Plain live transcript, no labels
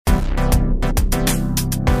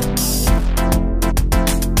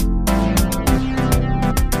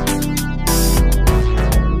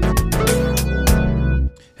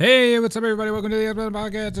what's up, everybody? Welcome to the Unpacking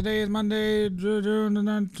podcast. Today is Monday, June the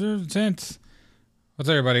 10th. What's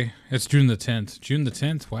up, everybody? It's June the 10th. June the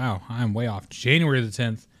 10th? Wow, I'm way off. January the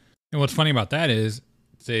 10th. And what's funny about that is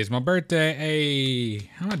today's my birthday. Hey,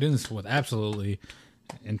 how am I doing this with absolutely,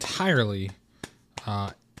 entirely,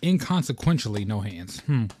 inconsequentially no hands?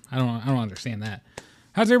 I don't understand that.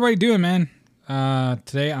 How's everybody doing, man?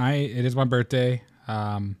 Today it is my birthday.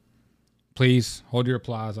 Please hold your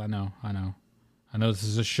applause. I know this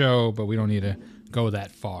is a show, but we don't need to go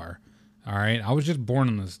that far. All right. I was just born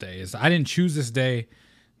on this day. I didn't choose this day.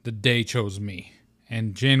 The day chose me.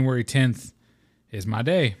 And January 10th is my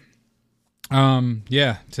day.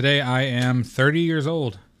 Today I am 30 years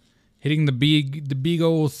old, hitting the big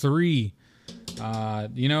old 3. I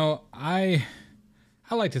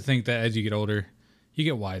like to think that as you get older, you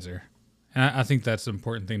get wiser. And I think that's an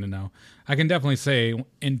important thing to know. I can definitely say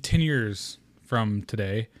in 10 years from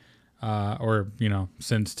today,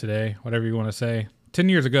 since today, whatever you want to say, 10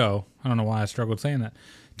 years ago, I don't know why I struggled saying that.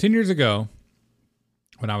 10 years ago,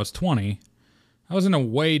 when I was 20, I was in a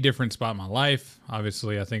way different spot in my life.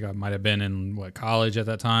 Obviously, I think I might have been in college at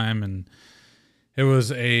that time. And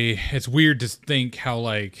it's weird to think how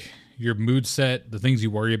like your mood set, the things you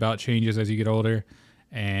worry about changes as you get older.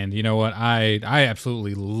 And you know what? I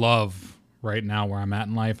absolutely love right now where I'm at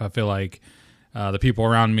in life. I feel like the people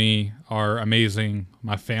around me are amazing.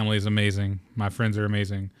 My family is amazing. My friends are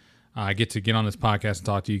amazing. I get to get on this podcast and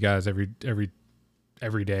talk to you guys every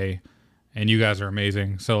day, and you guys are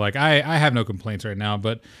amazing. So like I have no complaints right now,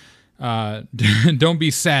 but don't be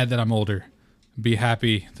sad that I'm older. Be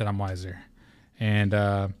happy that I'm wiser. And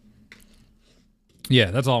that's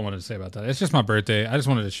all I wanted to say about that. It's just my birthday. I just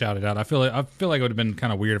wanted to shout it out. I feel like it would have been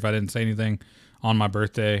kind of weird if I didn't say anything on my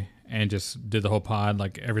birthday and just did the whole pod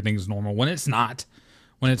like everything's normal. When it's not,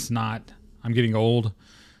 I'm getting old.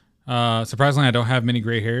 Surprisingly, I don't have many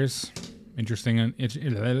gray hairs. Interesting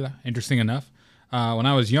enough. When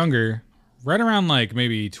I was younger, right around like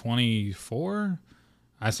maybe 24,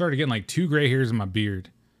 I started getting like 2 gray hairs in my beard,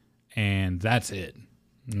 and that's it.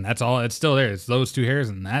 And that's all. It's still there. It's those 2 hairs,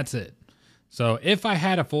 and that's it. So if I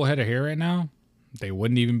had a full head of hair right now, they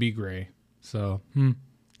wouldn't even be gray. So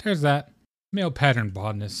there's that. Male pattern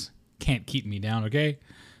baldness can't keep me down, okay?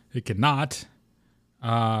 It cannot.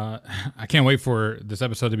 I can't wait for this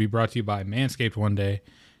episode to be brought to you by Manscaped one day.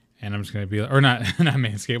 And I'm just going to be, or not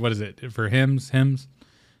Manscaped, what is it? For Hims?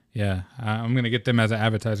 Yeah, I'm going to get them as an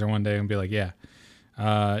advertiser one day and be like, you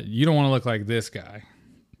don't want to look like this guy.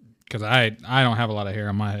 Because I don't have a lot of hair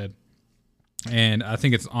on my head. And I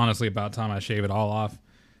think it's honestly about time I shave it all off.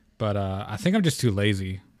 But I think I'm just too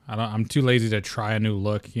lazy. I'm too lazy to try a new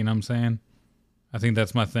look, you know what I'm saying? I think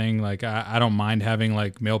that's my thing. Like, I don't mind having,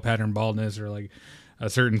 like, male pattern baldness or, like, a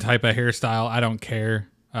certain type of hairstyle. I don't care.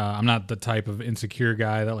 I'm not the type of insecure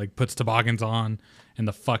guy that, like, puts toboggans on in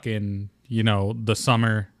the fucking, the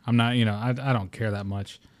summer. I'm not, I don't care that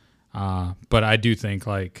much. But I do think,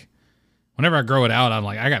 like, whenever I grow it out, I'm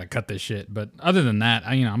like, I got to cut this shit. But other than that,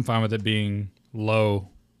 I'm fine with it being low,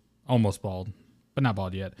 almost bald, but not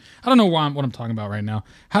bald yet. I don't know what I'm talking about right now.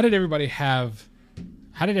 How did everybody have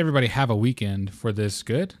a weekend for this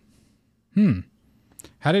good?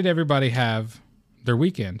 How did everybody have their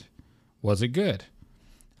weekend? Was it good?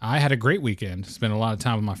 I had a great weekend. Spent a lot of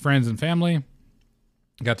time with my friends and family.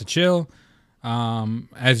 Got to chill.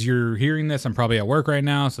 As you're hearing this, I'm probably at work right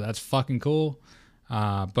now, so that's fucking cool.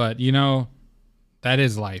 But that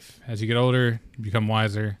is life. As you get older, you become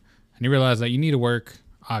wiser, and you realize that you need to work,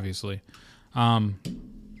 obviously. But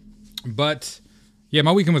yeah,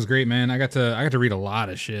 my weekend was great, man. I got to read a lot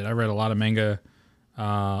of shit. I read a lot of manga,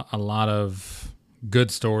 a lot of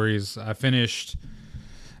good stories. I finished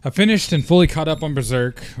and fully caught up on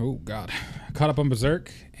Berserk. Oh God, caught up on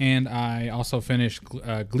Berserk, and I also finished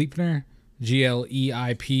Gleipnir,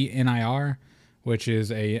 Gleipnir, which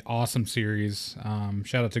is a awesome series.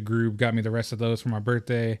 Shout out to Groob, got me the rest of those for my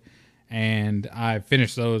birthday, and I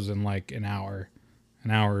finished those in like an hour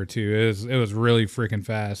or two. It was really freaking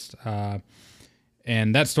fast.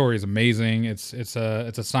 And that story is amazing. It's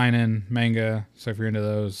a sign-in manga, so if you're into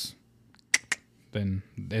those, then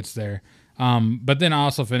it's there. But then I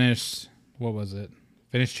also finished, what was it?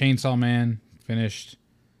 Finished Chainsaw Man, finished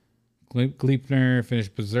Gleipnir,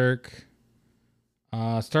 finished Berserk.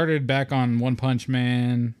 Started back on One Punch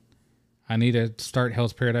Man. I need to start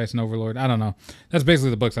Hell's Paradise and Overlord. I don't know. That's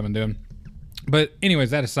basically the books I've been doing. But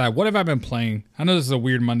anyways, that aside, what have I been playing? I know this is a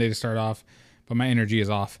weird Monday to start off, but my energy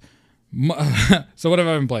is off. So what have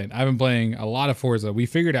I been playing? I've been playing a lot of Forza. We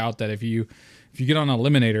figured out that if you get on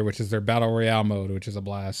Eliminator, which is their battle royale mode, which is a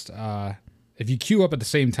blast, if you queue up at the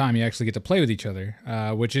same time, you actually get to play with each other,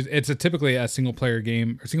 which is typically a single player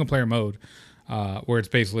game or single player mode, where it's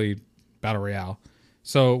basically battle royale.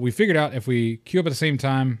 So we figured out if we queue up at the same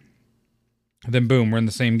time, then boom, we're in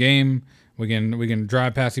the same game. We can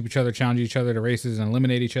drive past each other, challenge each other to races, and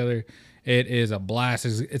eliminate each other. It is a blast.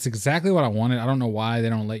 It's exactly what I wanted. I don't know why they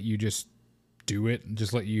don't let you just do it,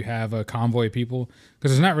 just let you have a convoy of people,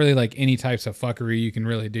 because there's not really like any types of fuckery you can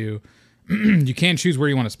really do. You can choose where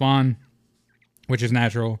you want to spawn, which is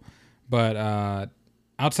natural, but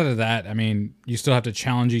outside of that, I mean, you still have to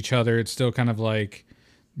challenge each other. It's still kind of like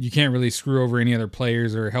you can't really screw over any other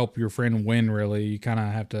players or help your friend win, really. You kind of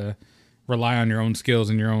have to rely on your own skills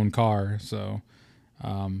in your own car. So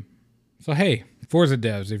hey, Forza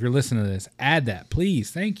devs, if you're listening to this, add that,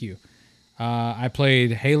 please. Thank you. I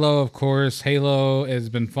played Halo, of course. Halo has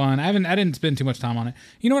been fun. I didn't spend too much time on it.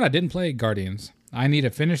 You know what I didn't play? Guardians. I need to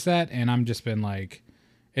finish that, and I'm just been like,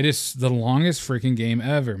 it is the longest freaking game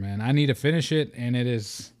ever, man. I need to finish it, and it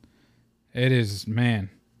is, man.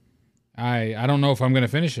 I don't know if I'm gonna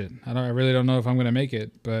finish it. I really don't know if I'm gonna make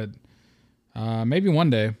it, but maybe one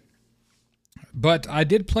day. But I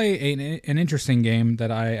did play an interesting game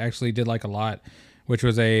that I actually did like a lot, which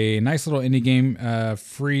was a nice little indie game,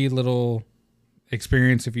 free little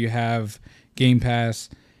experience if you have Game Pass,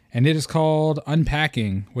 and it is called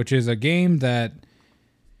Unpacking, which is a game that,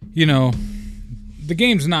 you know, the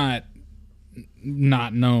game's not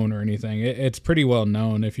known or anything. It's pretty well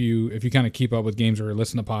known if you kind of keep up with games or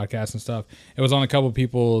listen to podcasts and stuff. It was on a couple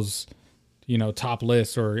people's, you know, top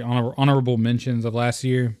lists or honorable mentions of last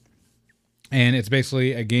year. And it's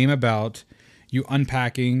basically a game about you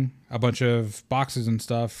unpacking a bunch of boxes and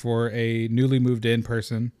stuff for a newly moved in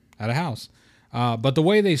person at a house. But the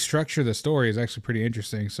way they structure the story is actually pretty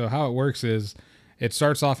interesting. So how it works is it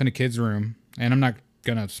starts off in a kid's room, and I'm not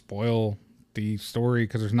going to spoil the story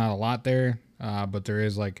because there's not a lot there, but there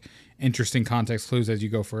is like interesting context clues as you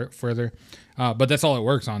go further. But that's all it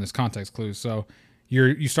works on is context clues. So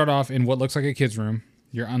you start off in what looks like a kid's room.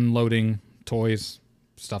 You're unloading toys,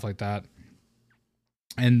 stuff like that.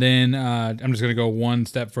 And then I'm just going to go one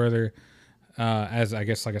step further, as I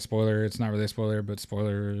guess like a spoiler. It's not really a spoiler, but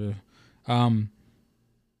spoiler.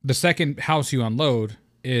 The second house you unload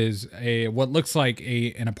is what looks like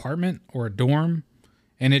an apartment or a dorm,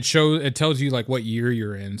 and it tells you like what year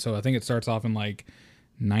you're in. So I think it starts off in like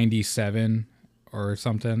 97 or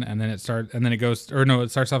something, and then it starts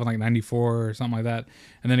off in like 94 or something like that,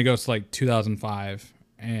 and then it goes to like 2005,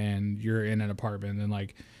 and you're in an apartment, and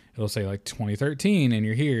like it'll say like 2013 and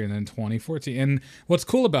you're here, and then 2014. And what's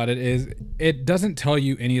cool about it is it doesn't tell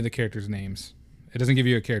you any of the characters' names. It doesn't give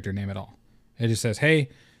you a character name at all. It just says, hey,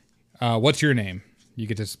 what's your name? You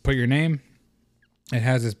get to put your name. It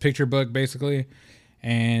has this picture book basically,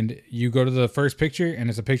 and you go to the first picture, and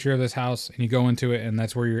it's a picture of this house, and you go into it, and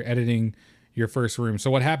that's where you're editing your first room.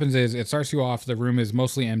 So what happens is it starts you off, the room is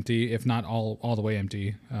mostly empty, if not all the way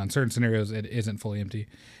empty. In certain scenarios, it isn't fully empty.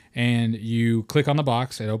 And you click on the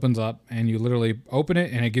box, it opens up, and you literally open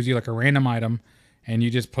it, and it gives you like a random item, and you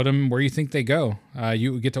just put them where you think they go.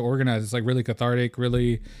 You get to organize. It's like really cathartic,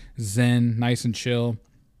 really zen, nice and chill.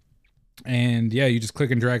 And yeah, you just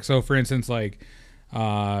click and drag. So for instance, like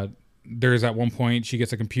there's at one point she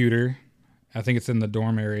gets a computer. I think it's in the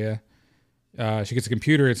dorm area. She gets a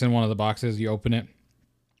computer. It's in one of the boxes. You open it,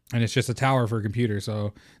 and it's just a tower for a computer.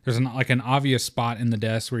 So there's an obvious spot in the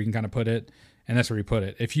desk where you can kind of put it, and that's where you put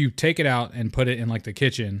it. If you take it out and put it in like the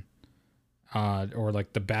kitchen, or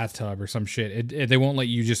like the bathtub or some shit, they won't let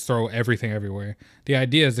you just throw everything everywhere. The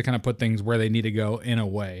idea is to kind of put things where they need to go in a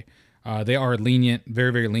way. They are lenient,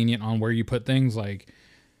 very, very lenient on where you put things. Like,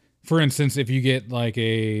 for instance, if you get like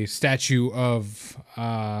a statue of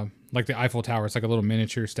like the Eiffel Tower, it's like a little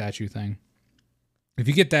miniature statue thing. If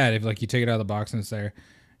you get that, if like you take it out of the box and it's there,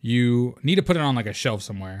 you need to put it on like a shelf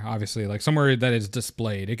somewhere, obviously, like somewhere that is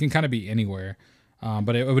displayed. It can kind of be anywhere,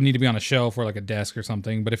 but it would need to be on a shelf or like a desk or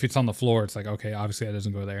something. But if it's on the floor, it's like, okay, obviously that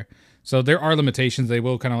doesn't go there. So there are limitations. They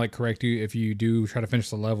will kind of like correct you if you do try to finish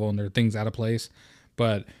the level and there are things out of place.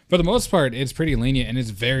 But for the most part, it's pretty lenient, and it's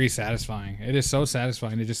very satisfying. It is so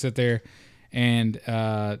satisfying to just sit there and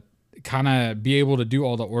kind of be able to do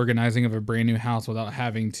all the organizing of a brand new house without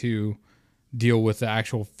having to deal with the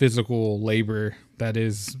actual physical labor that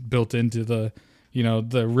is built into the, you know,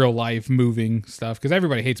 the real life moving stuff. Because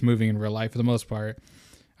everybody hates moving in real life for the most part.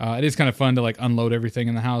 It is kind of fun to like unload everything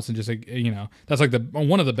in the house and just like, you know, that's like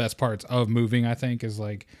one of the best parts of moving, I think, is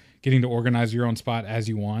like getting to organize your own spot as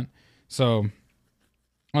you want. So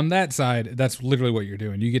on that side, that's literally what you're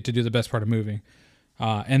doing. You get to do the best part of moving.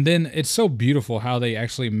 And then it's so beautiful how they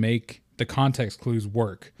actually make the context clues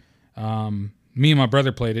work. Me and my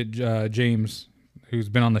brother played it. James, who's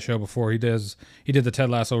been on the show before, he did the Ted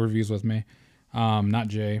Lasso reviews with me. Not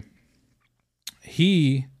Jay.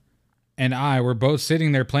 He and I were both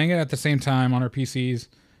sitting there playing it at the same time on our PCs,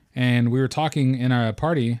 and we were talking in a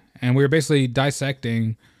party, and we were basically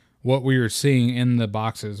dissecting what we were seeing in the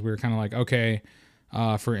boxes. We were kind of like, okay,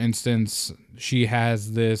 for instance, she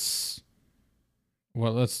has this.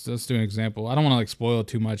 Well, let's do an example. I don't want to like spoil it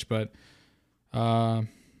too much, but let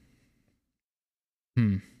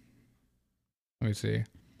me see.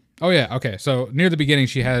 Oh yeah, okay. So near the beginning,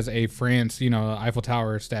 she has a France, Eiffel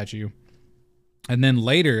Tower statue, and then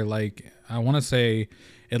later, like I want to say,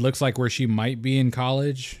 it looks like where she might be in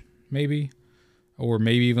college, maybe, or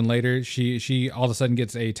maybe even later. She all of a sudden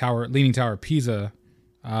gets a Leaning Tower of Pisa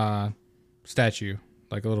statue,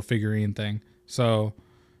 like a little figurine thing. So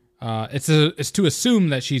it's to assume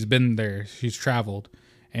that she's been there, she's traveled,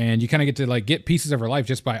 and you kind of get to like get pieces of her life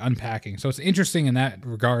just by unpacking. So it's interesting in that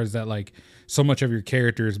regards that like so much of your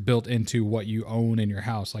character is built into what you own in your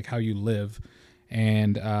house, like how you live,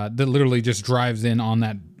 and that literally just drives in on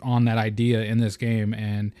that idea in this game,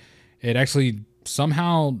 and it actually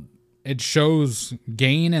somehow it shows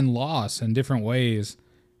gain and loss in different ways.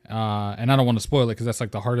 And I don't want to spoil it because that's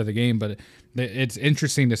like the heart of the game, but it's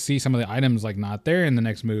interesting to see some of the items like not there in the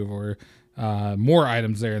next move, or more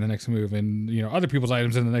items there in the next move, and other people's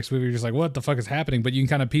items in the next move. You're just like, what the fuck is happening? But you can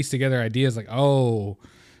kind of piece together ideas like, oh,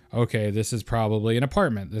 okay, this is probably an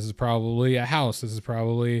apartment. This is probably a house. This is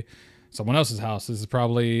probably someone else's house. This is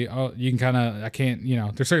probably, oh, you can kind of, I can't,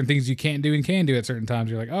 there's certain things you can't do and can do at certain times.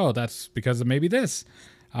 You're like, oh, that's because of maybe this.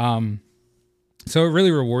 So it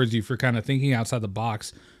really rewards you for kind of thinking outside the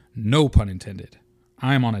box. No pun intended.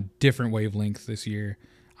 I'm on a different wavelength this year.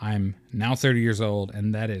 I'm now 30 years old,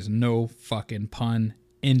 and that is no fucking pun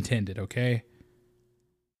intended, okay?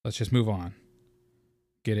 Let's just move on.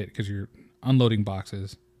 Get it? Because you're unloading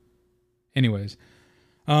boxes. Anyways,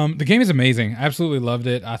 the game is amazing. I absolutely loved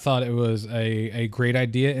it. I thought it was a great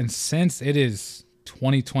idea, and since it is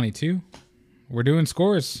 2022, we're doing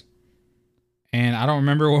scores. And I don't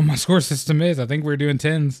remember what my score system is. I think we're doing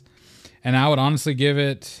 10s. And I would honestly give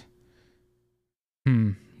it,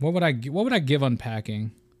 what would I give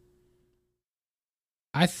Unpacking?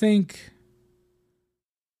 I think,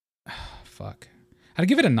 fuck. I'd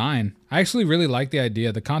give it a 9. I actually really like the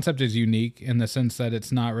idea. The concept is unique in the sense that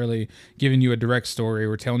it's not really giving you a direct story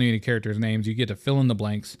or telling you any characters' names. You get to fill in the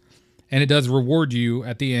blanks. And it does reward you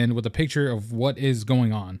at the end with a picture of what is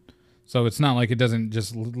going on. So it's not like it doesn't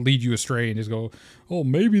just lead you astray and just go, oh,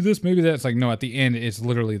 maybe this, maybe that. It's like, no, at the end, it's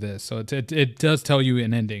literally this. So it does tell you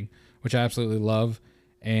an ending, which I absolutely love.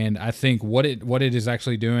 And I think what it is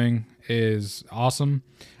actually doing is awesome.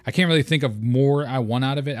 I can't really think of more I want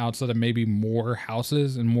out of it outside of maybe more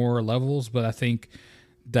houses and more levels. But I think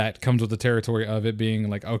that comes with the territory of it being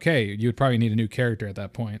like, okay, you would probably need a new character at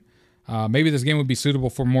that point. Maybe this game would be suitable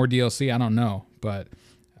for more DLC. I don't know. But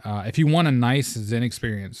if you want a nice Zen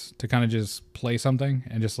experience to kind of just play something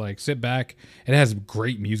and just like sit back, it has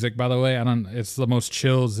great music, by the way. It's the most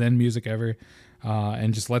chill Zen music ever,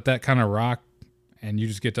 and just let that kind of rock, and you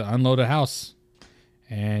just get to unload a house,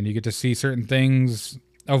 and you get to see certain things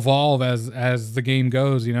evolve as the game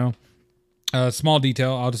goes. Small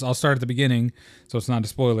detail. I'll start at the beginning, so it's not a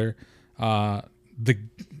spoiler.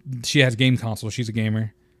 She has game consoles. She's a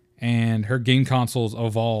gamer, and her game consoles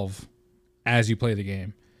evolve as you play the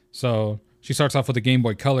game. So she starts off with a Game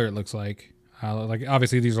Boy Color, it looks like. Like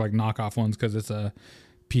obviously these are like knockoff ones because it's a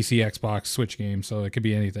PC, Xbox, Switch game, so it could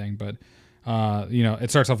be anything. But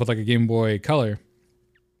it starts off with like a Game Boy Color,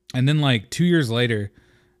 and then like 2 years later,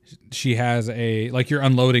 she has you're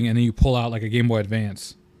unloading, and then you pull out like a Game Boy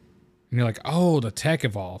Advance, and you're like, oh, the tech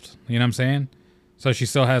evolved. You know what I'm saying? So she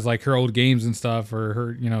still has like her old games and stuff, or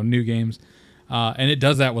her new games, and it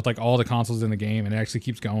does that with like all the consoles in the game, and it actually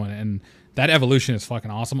keeps going. And that evolution is fucking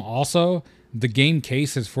awesome. Also, the game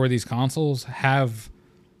cases for these consoles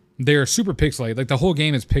they're super pixelated. Like the whole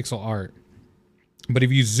game is pixel art. But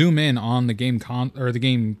if you zoom in on the game the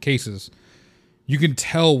game cases, you can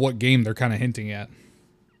tell what game they're kind of hinting at.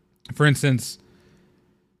 For instance,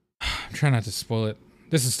 I'm trying not to spoil it.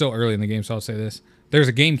 This is still early in the game, so I'll say this. There's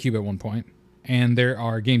a GameCube at one point, and there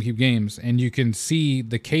are GameCube games, and you can see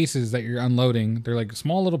the cases that you're unloading. They're like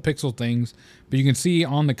small little pixel things, but you can see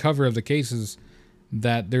on the cover of the cases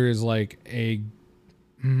that there is like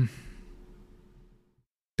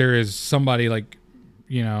there is somebody like,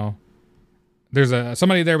 there's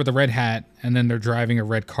somebody there with a red hat, and then they're driving a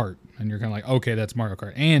red cart, and you're kind of like, okay, that's Mario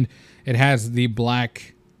Kart. And it has the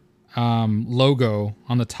black logo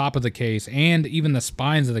on the top of the case, and even the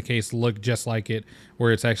spines of the case look just like it,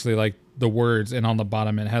 where it's actually like the words, and on the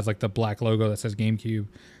bottom it has like the black logo that says GameCube.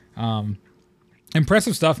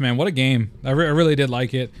 Impressive stuff, man. What a game. I really did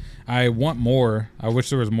like it. I want more. I wish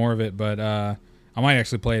there was more of it, but I might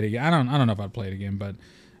actually play it again. I don't know if I'd play it again, but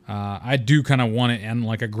I do kind of want it on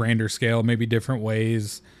like a grander scale, maybe different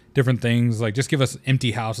ways, different things. Like just give us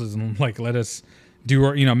empty houses and like let us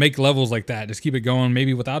do, make levels like that. Just keep it going,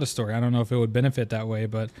 maybe without a story. I don't know if it would benefit that way,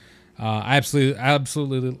 but I absolutely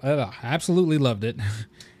loved it.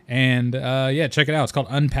 And yeah, check it out. It's called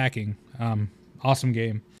Unpacking. Awesome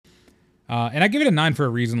game. And I give it a 9 for a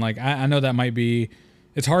reason. Like I know that might be,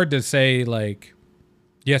 it's hard to say like,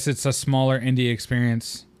 yes, it's a smaller indie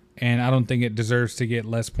experience, and I don't think it deserves to get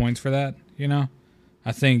less points for that.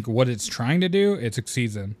 I think what it's trying to do, it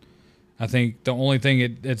succeeds in. I think the only thing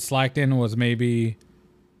it slacked in was maybe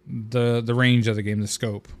the range of the game, the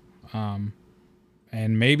scope. And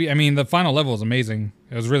maybe, I mean, the final level was amazing.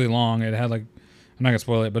 It was really long. It had like, I'm not gonna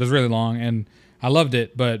spoil it, but it was really long, and I loved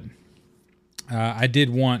it. But I did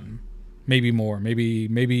want maybe more,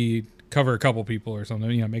 maybe cover a couple people or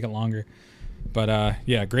something, make it longer. But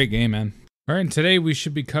yeah, great game, man. All right, and today we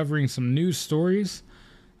should be covering some news stories,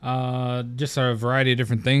 just a variety of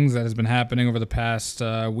different things that has been happening over the past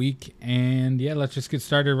week. And yeah, let's just get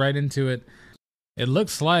started right into it. It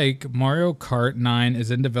looks like Mario Kart 9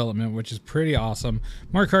 is in development, which is pretty awesome.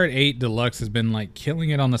 Mario Kart 8 Deluxe has been like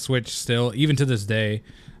killing it on the Switch still, even to this day.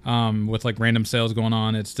 With like random sales going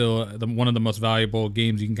on, it's still one of the most valuable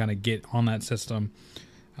games you can kind of get on that system.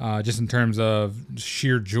 Just in terms of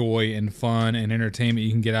sheer joy and fun and entertainment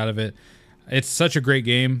you can get out of it. It's such a great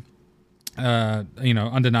game.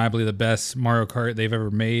 Undeniably the best Mario Kart they've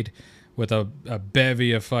ever made, with a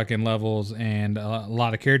bevy of fucking levels and a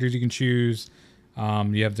lot of characters you can choose.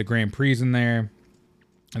 You have the Grand Prix in there.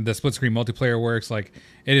 And the split screen multiplayer works. Like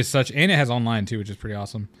it is such, and it has online too, which is pretty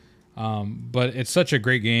awesome. But it's such a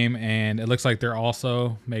great game, and it looks like they're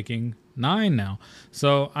also making 9 now.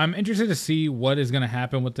 So I'm interested to see what is going to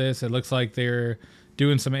happen with this. It looks like they're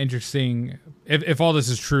doing some interesting, if all this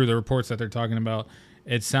is true, the reports that they're talking about,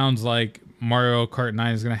 it sounds like Mario Kart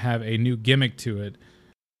 9 is going to have a new gimmick to it.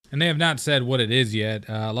 And they have not said what it is yet.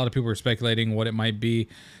 A lot of people are speculating what it might be.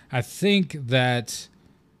 I think that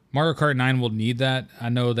Mario Kart 9 will need that. I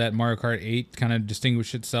know that Mario Kart 8 kind of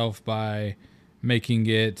distinguished itself by making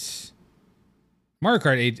it, Mario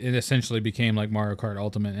Kart 8, it essentially became like Mario Kart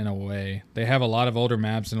Ultimate in a way. They have a lot of older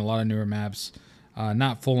maps and a lot of newer maps.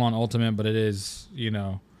 Not full on Ultimate, but it is,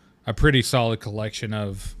 a pretty solid collection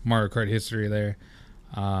of Mario Kart history there.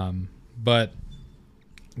 But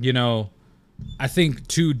I think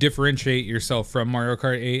to differentiate yourself from Mario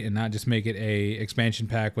Kart 8 and not just make it a expansion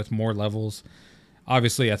pack with more levels,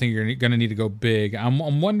 obviously I think you're going to need to go big.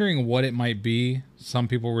 I'm wondering what it might be. Some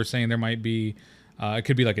people were saying there might be, it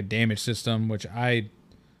could be like a damage system, which I'm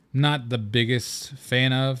not the biggest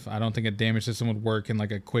fan of. I don't think a damage system would work in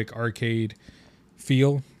like a quick arcade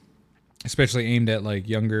feel, especially aimed at like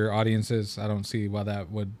younger audiences. I don't see why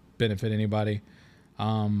that would benefit anybody.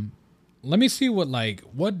 Let me see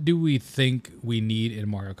what do we think we need in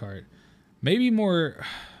Mario Kart? Maybe more,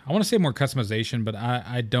 I want to say more customization, but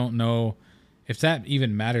I don't know if that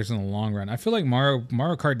even matters in the long run. I feel like Mario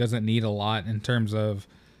Kart doesn't need a lot in terms of,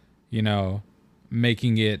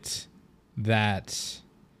 making it that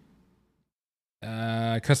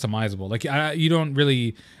customizable. Like you don't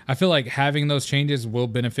really, I feel like having those changes will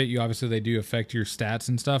benefit you. Obviously they do affect your stats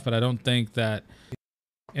and stuff, but I don't think that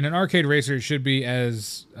in an arcade racer it should be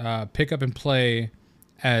as pick up and play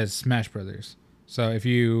as Smash Brothers. So if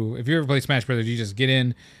you ever play Smash Brothers, you just get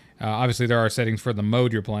in. Obviously there are settings for the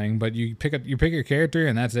mode you're playing, but you pick your character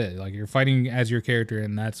and that's it. Like you're fighting as your character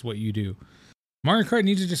and that's what you do. Mario Kart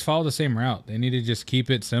needs to just follow the same route. They need to just keep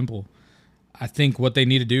it simple. I think what they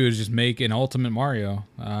need to do is just make an Ultimate Mario,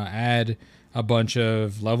 add a bunch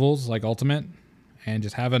of levels like Ultimate, and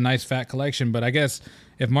just have a nice fat collection. But I guess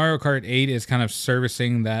if Mario Kart 8 is kind of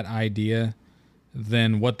servicing that idea,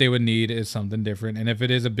 then what they would need is something different. And if it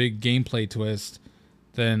is a big gameplay twist,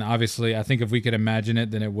 then obviously I think if we could imagine it,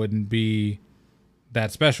 then it wouldn't be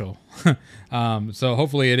that special. So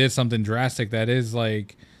hopefully it is something drastic that is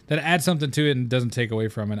like, that adds something to it and doesn't take away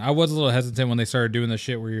from it. I was a little hesitant when they started doing the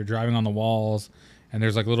shit where you're driving on the walls and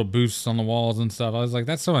there's like little boosts on the walls and stuff. I was like,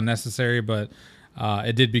 that's so unnecessary, but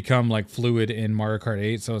it did become like fluid in Mario Kart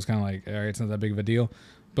 8, so it's kind of like, all right, it's not that big of a deal.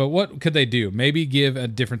 But what could they do? Maybe give a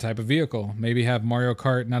different type of vehicle. Maybe have Mario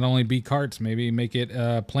Kart not only be karts, maybe make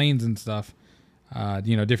it planes and stuff.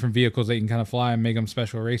 Different vehicles that you can kind of fly and make them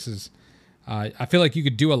special races. I feel like you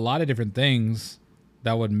could do a lot of different things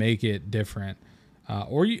that would make it different.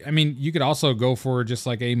 I mean, you could also go for just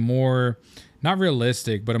like a more, not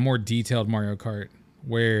realistic, but a more detailed Mario Kart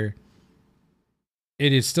where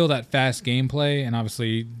it is still that fast gameplay and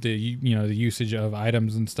obviously the usage of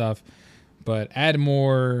items and stuff, but add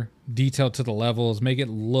more detail to the levels, make it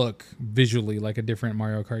look visually like a different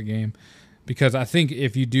Mario Kart game. Because I think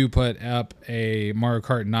if you do put up a Mario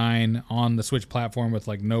Kart 9 on the Switch platform with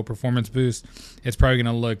like no performance boost, it's probably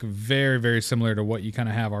going to look very, very similar to what you kind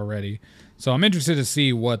of have already. So I'm interested to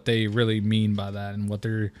see what they really mean by that and what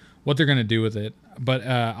they're going to do with it. But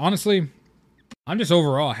honestly, I'm just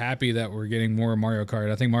overall happy that we're getting more Mario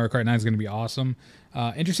Kart. I think Mario Kart 9 is going to be awesome.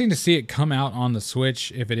 Interesting to see it come out on the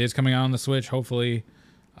Switch. If it is coming out on the Switch, hopefully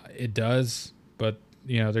it does. But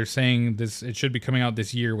they're saying it should be coming out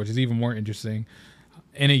this year, which is even more interesting.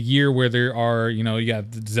 In a year where there are, you got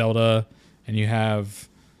Zelda and you have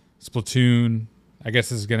Splatoon. I guess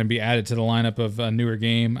this is going to be added to the lineup of a newer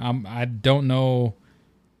game. I don't know.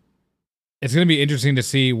 It's going to be interesting to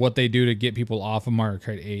see what they do to get people off of Mario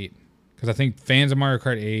Kart 8. Because I think fans of Mario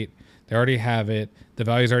Kart 8, they already have it. The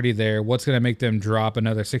value's already there. What's going to make them drop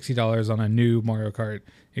another $60 on a new Mario Kart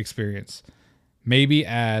experience? Maybe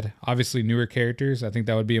add, obviously, newer characters. I think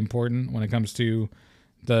that would be important when it comes to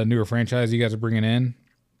the newer franchise you guys are bringing in.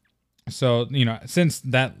 So, since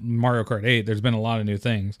that Mario Kart 8, there's been a lot of new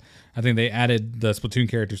things. I think they added the Splatoon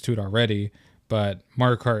characters to it already. But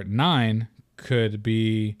Mario Kart 9 could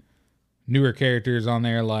be newer characters on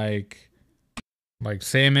there like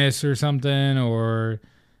Samus or something, or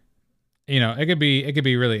it could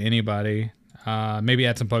be really anybody. Maybe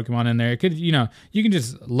add some Pokemon in there. It could, you can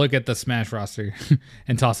just look at the Smash roster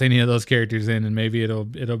and toss any of those characters in, and maybe it'll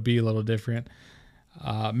be a little different.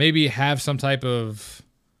 Maybe have some type of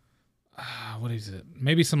what is it?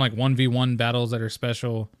 Maybe some like 1v1 battles that are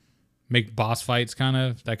special. Make boss fights kind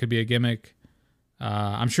of. That could be a gimmick.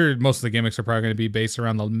 I'm sure most of the gimmicks are probably going to be based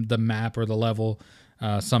around the map or the level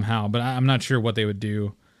somehow, but I'm not sure what they would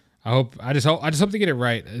do. I just hope they get it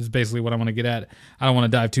right is basically what I want to get at. I don't want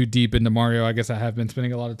to dive too deep into Mario. I guess I have been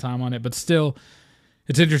spending a lot of time on it, but still,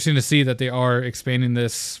 it's interesting to see that they are expanding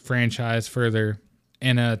this franchise further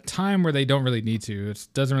in a time where they don't really need to. It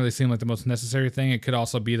doesn't really seem like the most necessary thing. It could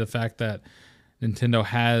also be the fact that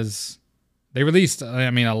Nintendo they released,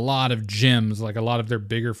 a lot of gems, like a lot of their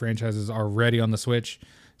bigger franchises already on the Switch.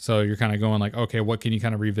 So you're kind of going like, okay, what can you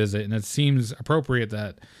kind of revisit? And it seems appropriate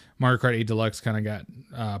that Mario Kart 8 Deluxe kind of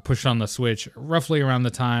got pushed on the Switch roughly around the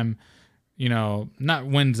time, not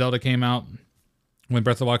when Zelda came out, when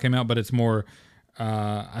Breath of the Wild came out, but it's more,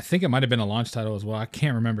 I think it might have been a launch title as well. I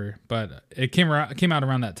can't remember, but it came out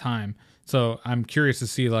around that time. So I'm curious to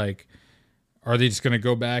see, like, are they just going to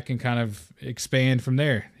go back and kind of expand from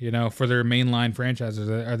there, for their mainline franchises?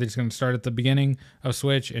 Are they just going to start at the beginning of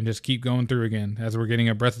Switch and just keep going through again as we're getting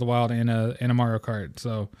a Breath of the Wild and a Mario Kart?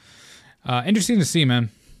 So interesting to see,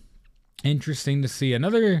 man. Interesting to see.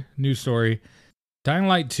 Another news story. Dying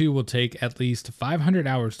Light 2 will take at least 500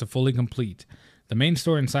 hours to fully complete. The main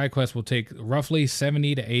story and side quests will take roughly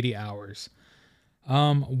 70 to 80 hours.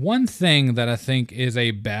 One thing that I think is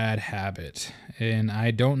a bad habit, and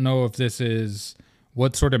I don't know if this is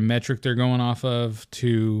what sort of metric they're going off of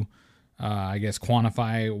to,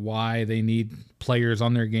 quantify why they need players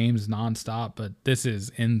on their games nonstop, but this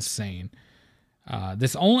is insane.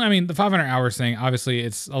 The 500 hours thing, obviously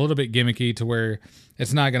it's a little bit gimmicky to where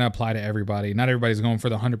it's not going to apply to everybody. Not everybody's going for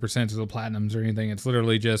the 100% of the platinums or anything. It's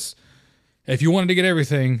literally just, if you wanted to get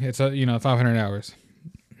everything, it's 500 hours.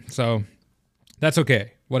 So that's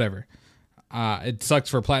okay. Whatever. It sucks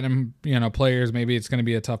for platinum, players. Maybe it's going to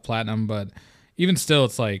be a tough platinum, but even still,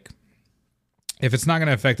 it's like, if it's not going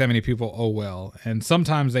to affect that many people, oh well. And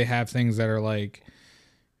sometimes they have things that are like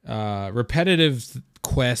repetitive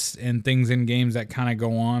quests and things in games that kind of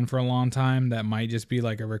go on for a long time that might just be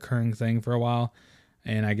like a recurring thing for a while.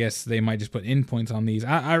 And I guess they might just put endpoints on these.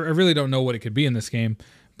 I really don't know what it could be in this game,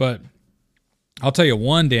 but I'll tell you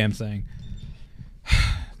one damn thing.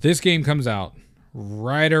 This game comes out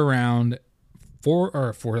right around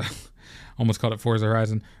almost called it Forza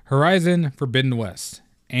Horizon Forbidden West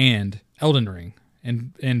and Elden Ring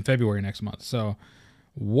in February next month. So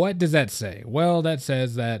what does that say? Well, that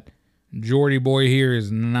says that Jordy boy here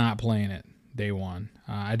is not playing it day one.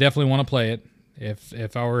 I definitely want to play it.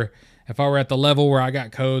 If I were at the level where I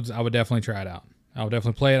got codes, I would definitely try it out. I would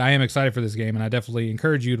definitely play it. I am excited for this game, and I definitely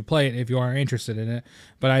encourage you to play it if you are interested in it.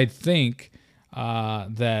 But I think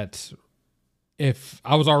that if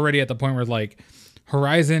I was already at the point where like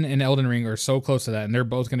Horizon and Elden Ring are so close to that, and they're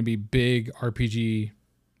both going to be big RPG,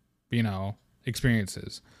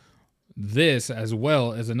 experiences. This as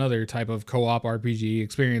well as another type of co-op RPG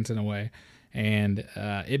experience in a way, and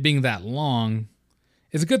it being that long,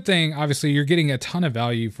 it's a good thing. Obviously, you're getting a ton of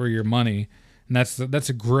value for your money, and that's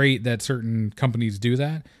a great that certain companies do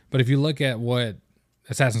that. But if you look at what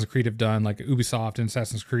Assassin's Creed have done, like Ubisoft and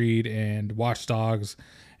Assassin's Creed and Watch Dogs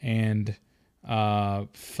and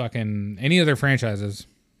fucking any other franchises,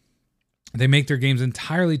 they make their games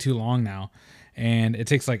entirely too long now. And it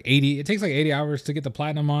takes like 80 hours to get the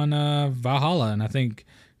platinum on Valhalla. And I think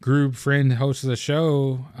Groob, friend, host of the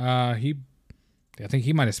show, I think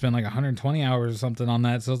he might have spent like 120 hours or something on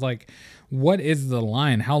that. So it's like, what is the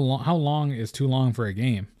line? How long is too long for a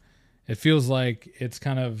game? It feels like it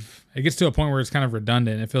gets to a point where it's kind of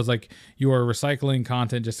redundant. It feels like you are recycling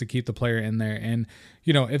content just to keep the player in there. And,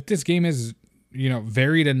 if this game is,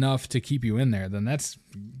 varied enough to keep you in there, then that's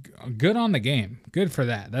good on the game. Good for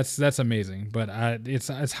that. That's amazing. But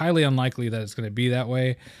it's highly unlikely that it's going to be that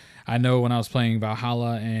way. I know when I was playing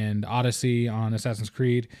Valhalla and Odyssey on Assassin's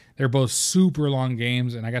Creed, they're both super long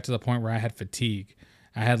games, and I got to the point where I had fatigue.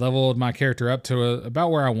 I had leveled my character up to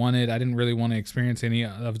about where I wanted. I didn't really want to experience any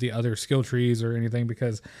of the other skill trees or anything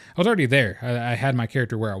because I was already there. I had my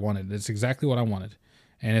character where I wanted. It's exactly what I wanted.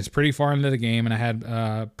 And it's pretty far into the game, and I had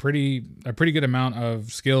a pretty good amount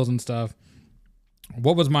of skills and stuff.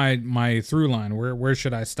 What was my through line? Where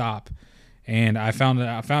should I stop? And I found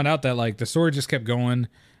out that like the story just kept going.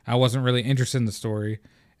 I wasn't really interested in the story,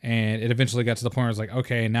 and it eventually got to the point where I was like,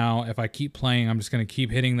 okay, now if I keep playing, I'm just going to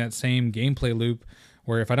keep hitting that same gameplay loop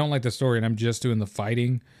where if I don't like the story and I'm just doing the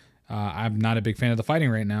fighting, I'm not a big fan of the fighting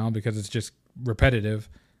right now because it's just repetitive,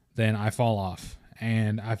 then I fall off.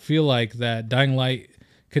 And I feel like that Dying Light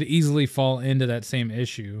could easily fall into that same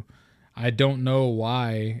issue. I don't know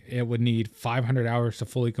why it would need 500 hours to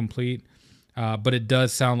fully complete, but it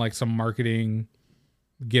does sound like some marketing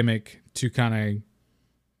gimmick to kind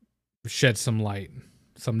of shed some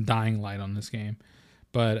dying light on this game.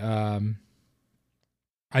 But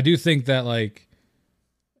I do think that like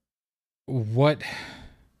what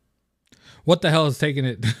the hell is taking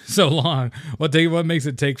it so long? What makes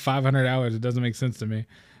it take 500 hours? It doesn't make sense to me.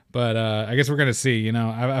 But I guess we're going to see.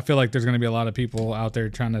 I feel like there's going to be a lot of people out there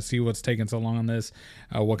trying to see what's taking so long on this.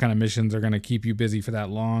 What kind of missions are going to keep you busy for that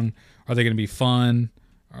long? Are they going to be fun?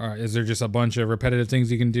 Or is there just a bunch of repetitive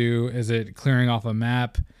things you can do? Is it clearing off a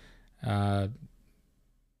map?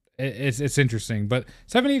 It's interesting, but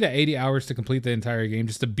 70 to 80 hours to complete the entire game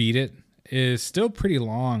just to beat it is still pretty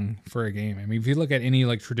long for a game. I mean, if you look at any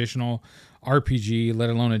like traditional RPG, let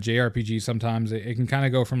alone a JRPG, sometimes it can kind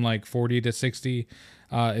of go from like 40 to 60.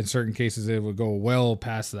 In certain cases, it would go well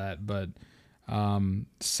past that, but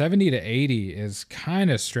 70 to 80 is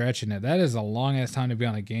kind of stretching it. That is a long ass time to be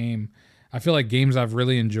on a game. I feel like games I've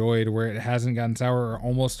really enjoyed where it hasn't gotten sour or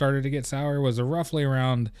almost started to get sour was roughly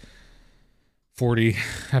around 40.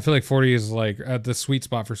 I feel like 40 is like at the sweet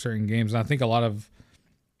spot for certain games. And I think a lot of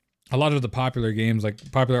the popular games,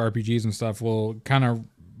 like popular RPGs and stuff, will kind of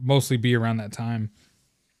mostly be around that time.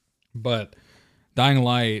 But Dying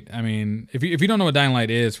Light, I mean, if you don't know what Dying Light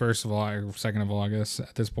is, first of all, or second of all, I guess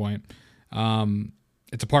at this point,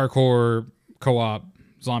 it's a parkour co-op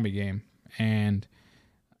zombie game, and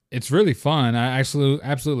it's really fun. I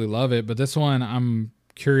absolutely love it. But this one, I'm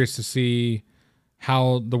curious to see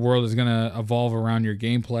how the world is going to evolve around your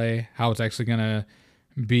gameplay, how it's actually going to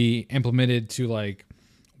be implemented to like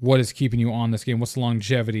what is keeping you on this game, what's the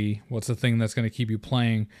longevity, what's the thing that's going to keep you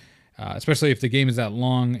playing, especially if the game is that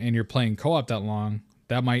long and you're playing co-op that long.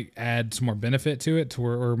 That might add some more benefit to it,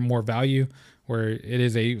 or more value, where it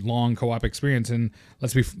is a long co-op experience. And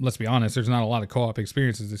let's be honest, there's not a lot of co-op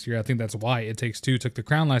experiences this year. I think that's why It Takes Two took the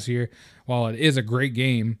crown last year. While it is a great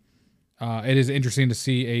game, it is interesting to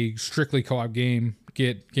see a strictly co-op game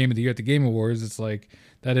get Game of the Year at the Game Awards. It's like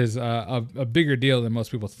that is a bigger deal than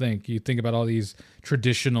most people think. You think about all these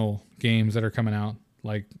traditional games that are coming out,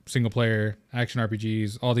 like single player action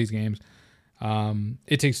RPGs, all these games.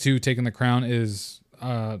 It Takes Two taking the crown is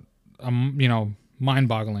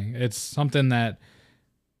mind-boggling. It's something that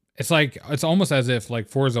it's almost as if like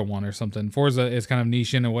Forza won or something. Forza is kind of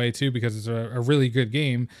niche in a way too, because it's a really good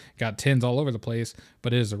game, got tens all over the place,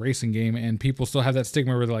 but it is a racing game, and people still have that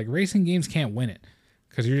stigma where they're like, racing games can't win it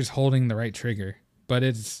because you're just holding the right trigger. But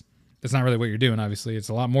it's not really what you're doing. Obviously, it's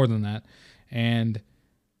a lot more than that. And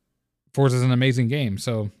Forza is an amazing game,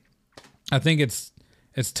 so I think it's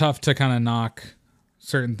tough to kind of knock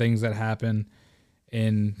certain things that happen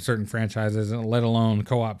in certain franchises, let alone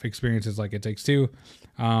co-op experiences like It Takes Two.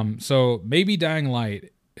 So maybe Dying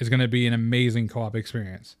Light is going to be an amazing co-op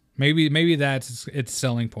experience. Maybe that's its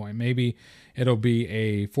selling point. Maybe it'll be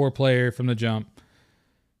a 4-player from the jump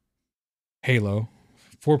Halo,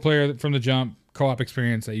 4-player from the jump co-op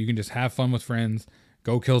experience that you can just have fun with friends,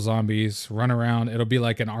 go kill zombies, run around. It'll be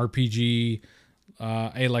like an RPG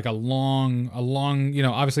a long, you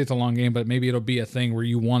know, obviously it's a long game, but maybe it'll be a thing where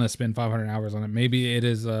you want to spend 500 hours on it. Maybe it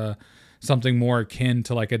is something more akin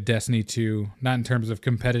to like a Destiny 2, not in terms of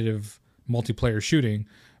competitive multiplayer shooting,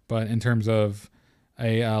 but in terms of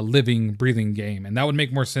a living, breathing game. And that would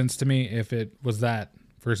make more sense to me if it was that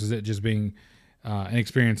versus it just being an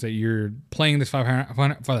experience that you're playing this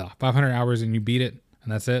 500 hours and you beat it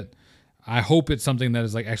and that's it. I hope it's something that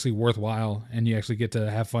is like actually worthwhile and you actually get to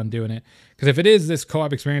have fun doing it. Because if it is this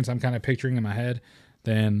co-op experience I'm kind of picturing in my head,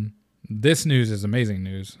 then this news is amazing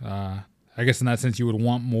news. I guess in that sense you would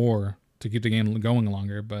want more to keep the game going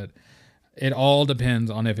longer, but it all depends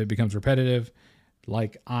on if it becomes repetitive,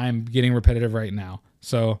 like I'm getting repetitive right now.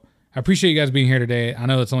 So I appreciate you guys being here today. I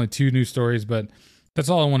know it's only 2 news stories, but that's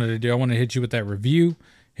all I wanted to do. I wanted to hit you with that review,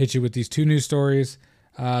 hit you with these 2 news stories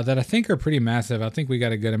that I think are pretty massive. I think we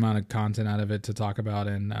got a good amount of content out of it to talk about,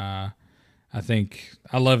 and I think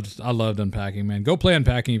I loved Unpacking, man. Go play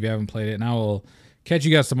Unpacking if you haven't played it, and I will catch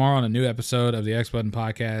you guys tomorrow on a new episode of the X Button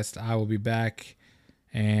Podcast. I will be back,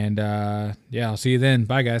 and yeah, I'll see you then.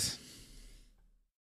 Bye, guys.